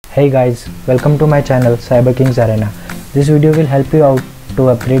Hey guys, welcome to my channel Cyber Kings Arena. This video will help you out to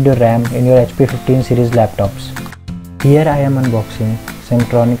upgrade your RAM in your HP15 series laptops. Here I am unboxing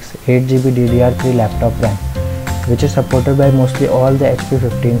Simmtronics 8GB DDR3 laptop RAM, which is supported by mostly all the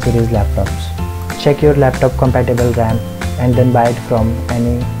HP15 series laptops. Check your laptop compatible RAM and then buy it from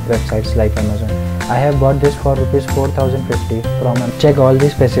any websites like Amazon. I have bought this for Rs 4050 from Amazon. Check all the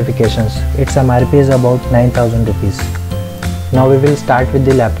specifications. Its MRP is about 9000 rupees. Now we will start with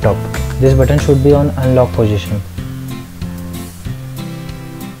the laptop. This button should be on unlock position.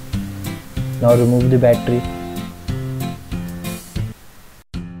 Now remove the battery.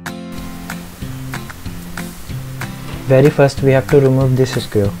 Very first we have to remove this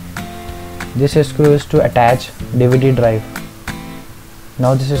screw. This screw is to attach DVD drive.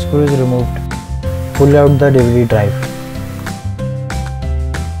 Now this screw is removed. Pull out the DVD drive.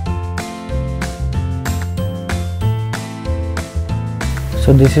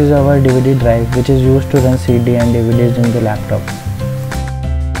 So this is our DVD drive, which is used to run CD and DVDs in the laptop.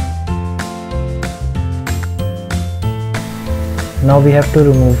 Now we have to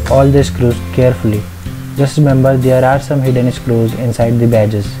remove all the screws carefully. Just remember there are some hidden screws inside the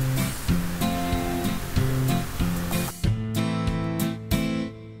badges.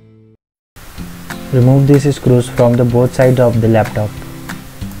 Remove these screws from the both sides of the laptop.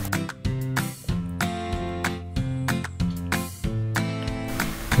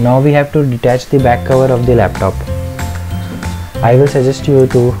 Now we have to detach the back cover of the laptop. I will suggest you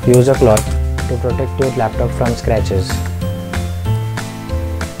to use a cloth to protect your laptop from scratches.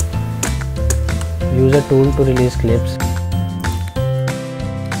 Use a tool to release clips.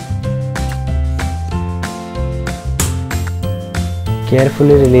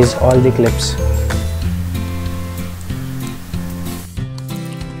 Carefully release all the clips.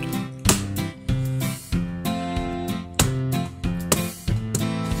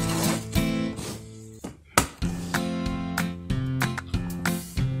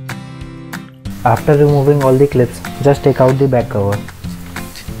 After removing all the clips, just take out the back cover.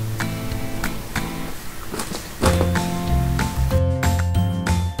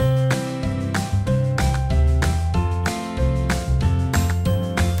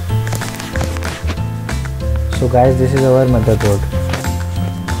 So guys, this is our motherboard.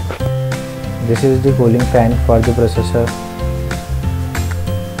 This is the cooling fan for the processor.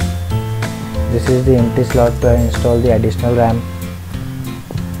 This is the empty slot to install the additional RAM.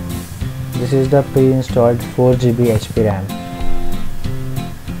 This is the pre-installed 4GB HP RAM.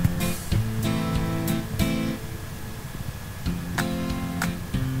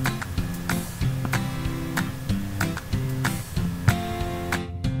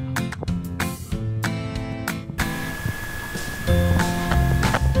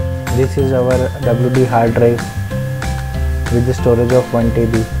 This is our WD hard drive with the storage of 1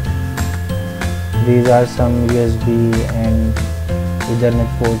 TB. These are some USB and Ethernet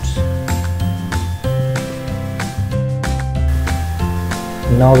ports.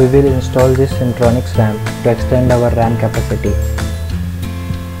 Now we will install this Simmtronics RAM to extend our RAM capacity.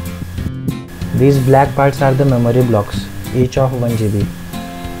 These black parts are the memory blocks, each of 1 GB.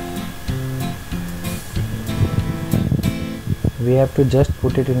 We have to just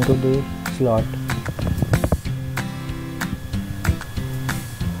put it into the slot.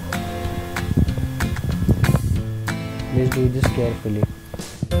 Please do this carefully.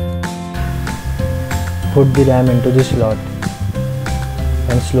 Put the RAM into the slot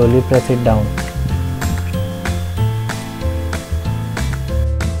and slowly press it down.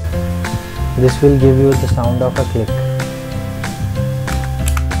 This will give you the sound of a click.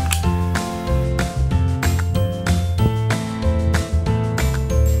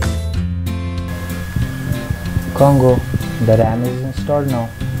 Congo, the RAM is installed now.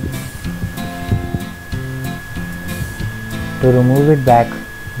 To remove it back,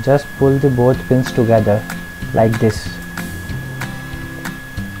 just pull the both pins together like this.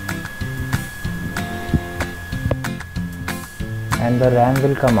 And the RAM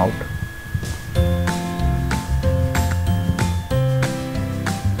will come out.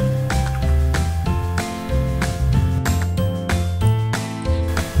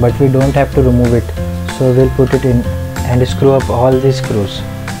 But we don't have to remove it, so we'll put it in and screw up all the screws.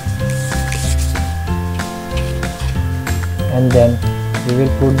 And then we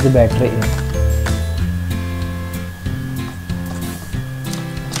will put the battery in.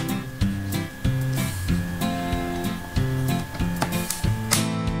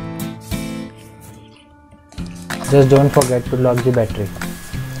 Just don't forget to lock the battery.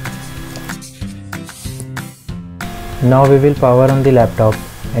 Now we will power on the laptop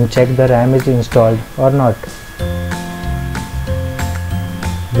and check the RAM is installed or not.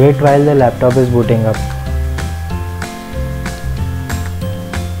 Wait while the laptop is booting up.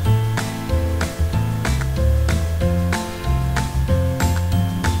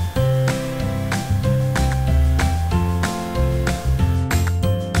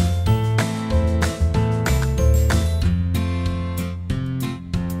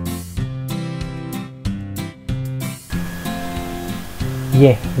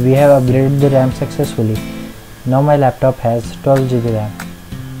 Yeah, we have upgraded the RAM successfully. Now my laptop has 12GB RAM.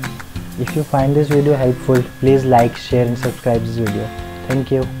 If you find this video helpful, please like, share and subscribe this video. Thank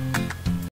you.